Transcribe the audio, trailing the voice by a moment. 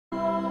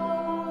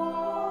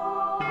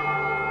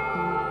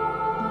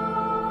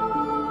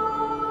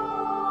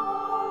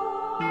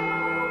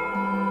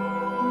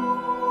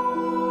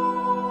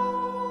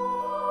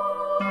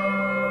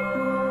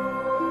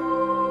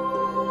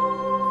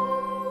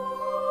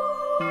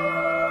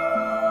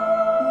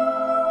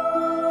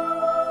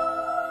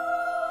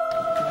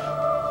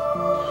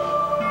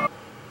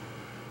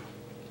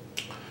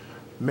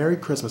Merry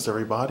Christmas,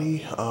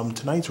 everybody.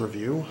 Tonight's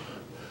review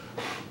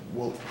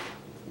will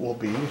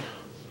be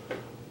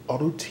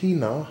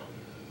Altina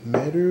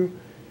Meru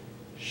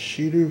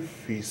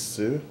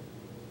Shirufisu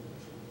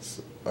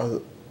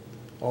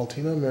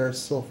Altina Meru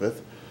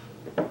Sylphith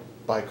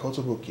by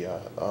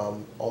Kotobukiya.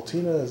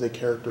 Altina is a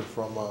character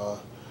from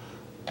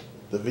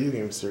the video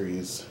game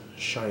series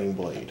Shining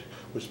Blade,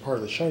 which is part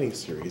of the Shining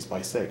series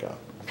by Sega.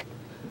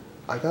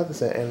 I got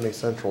this at Anime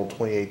Central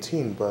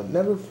 2018, but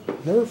never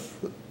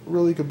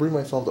really could bring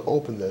myself to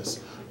open this.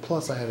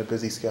 Plus, I had a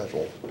busy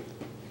schedule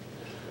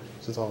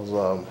since I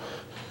was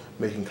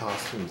making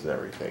costumes and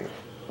everything.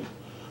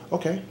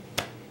 Okay,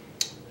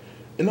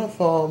 enough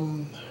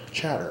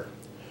chatter.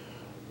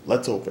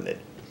 Let's open it.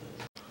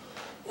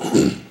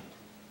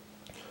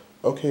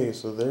 Okay,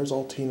 so there's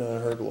Altina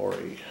in her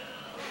glory.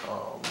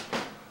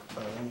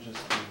 Let me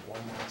just do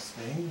one last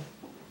thing.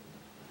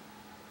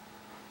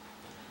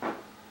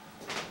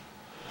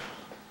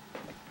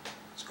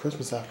 It's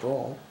Christmas after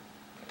all.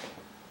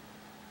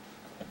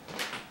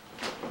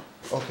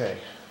 Okay,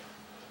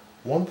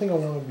 one thing I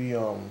want to be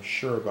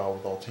sure about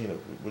with Altina,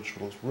 which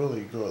looks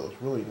really good, looks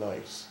really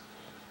nice,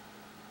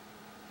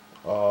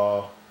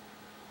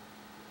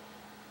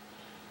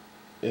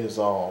 is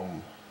to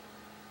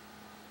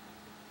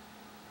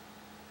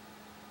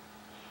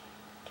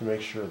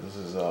make sure this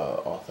is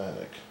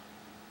authentic.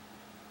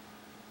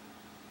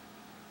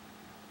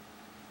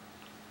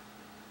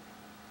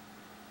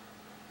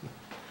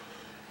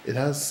 It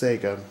has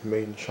Sega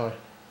made in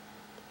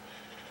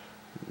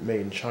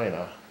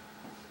China.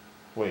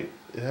 Wait,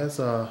 it has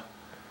a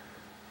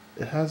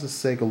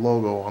Sega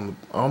logo on the.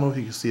 I don't know if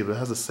you can see it, but it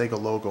has a Sega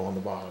logo on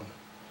the bottom.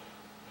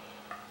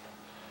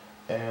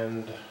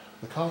 And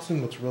the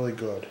costume looks really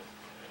good.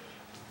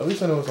 At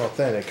least I know it's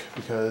authentic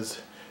because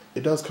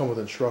it does come with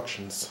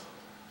instructions.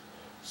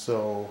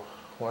 So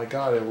when I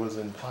got it, it was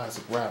in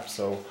plastic wrap.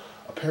 So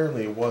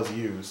apparently it was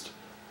used.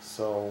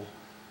 So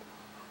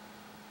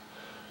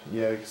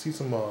yeah, you can see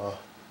some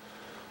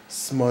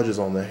smudges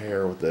on the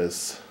hair with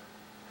this.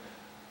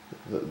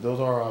 Those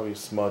are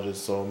obvious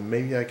smudges, so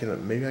maybe I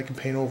can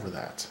paint over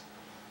that.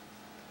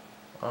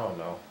 I don't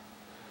know.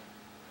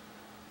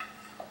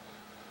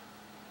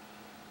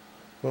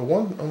 But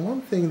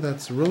one thing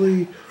that's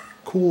really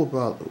cool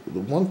about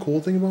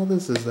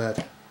this is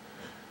that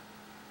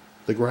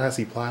the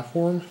grassy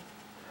platform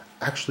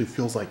actually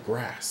feels like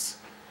grass.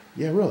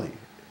 Yeah, really.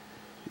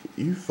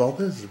 You felt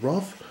this? It's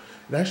rough.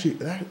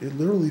 It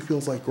literally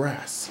feels like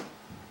grass.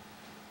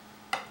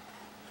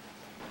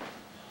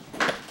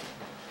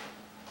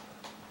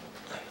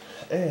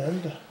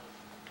 And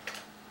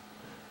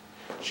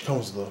she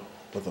comes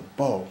with a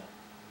bow.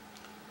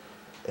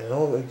 And I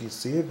don't know if you can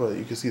see it, but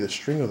you can see the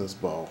string of this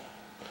bow.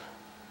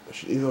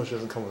 Even though she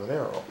doesn't come with an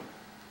arrow.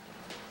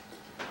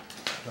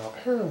 Now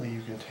apparently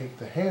you can take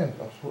the hand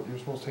off. You're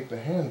supposed to take the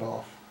hand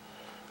off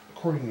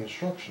according to the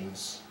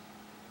instructions.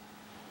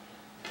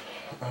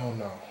 I don't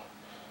know.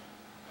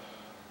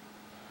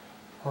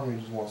 Part of me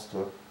just wants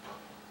to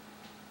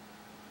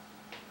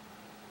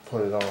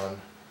put it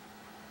on.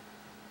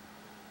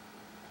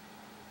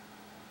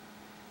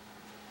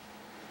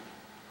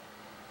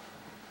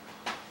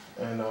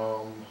 And I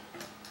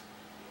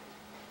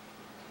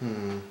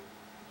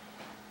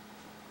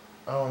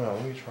don't know.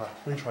 Let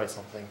me try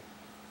something.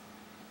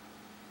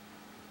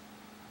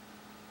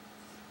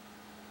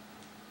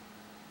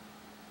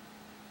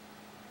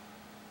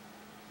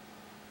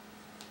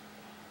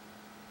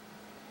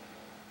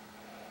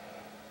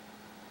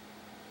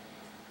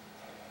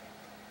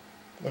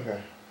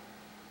 Okay.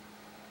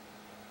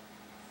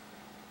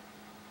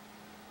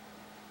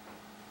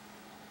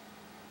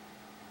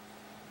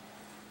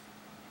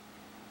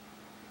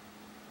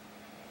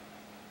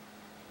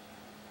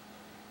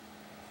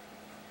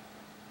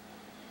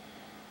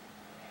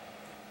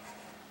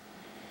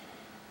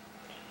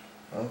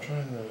 I'm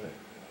trying to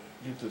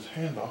get this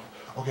hand off.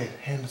 Okay,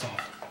 hand is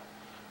off.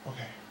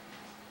 Okay.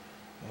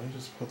 Let me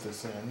just put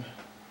this in.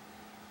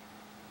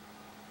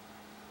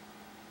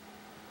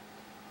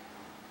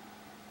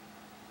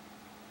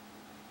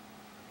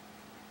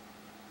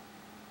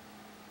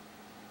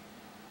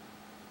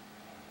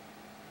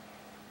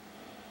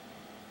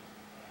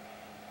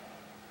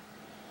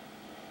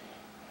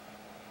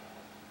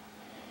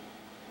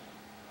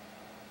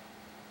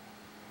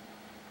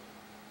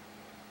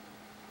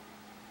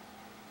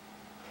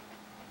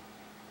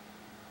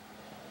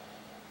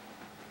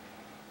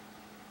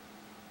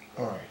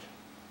 All right.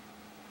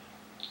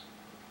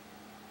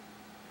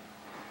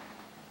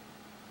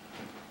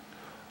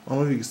 I don't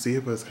know if you can see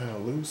it, but it's kind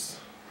of loose.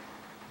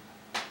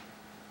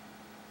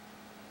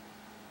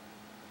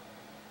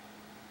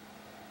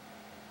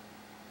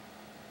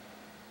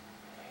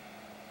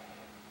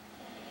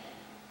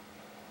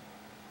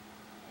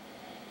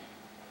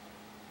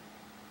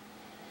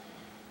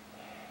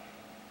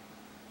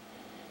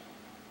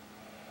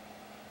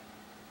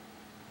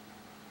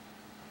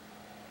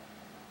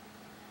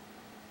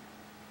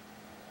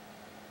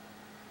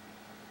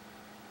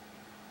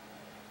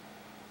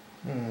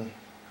 I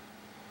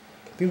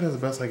think that's the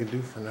best I can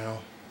do for now.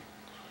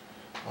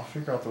 I'll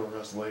figure out the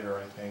rest later,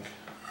 I think.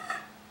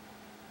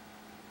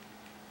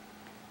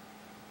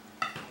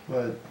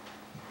 But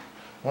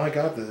when I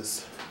got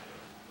this,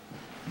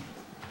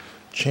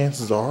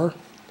 chances are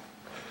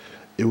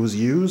it was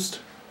used,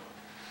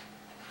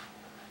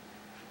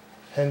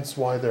 hence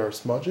why there are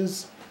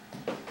smudges.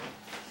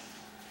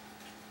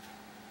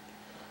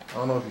 I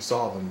don't know if you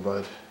saw them,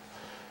 but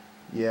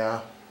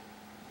yeah,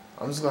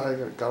 I'm just glad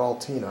I got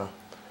Altina.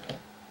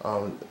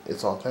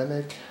 It's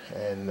authentic,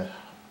 and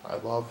I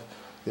love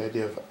the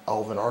idea of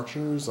elven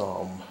archers.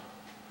 And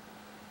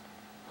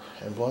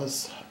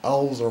plus,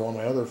 elves are one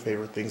of my other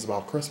favorite things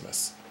about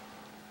Christmas.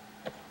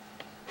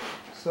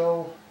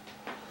 So,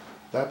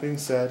 that being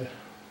said,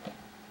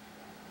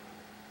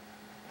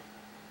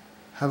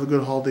 have a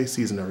good holiday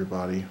season,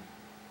 everybody.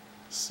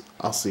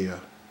 I'll see ya.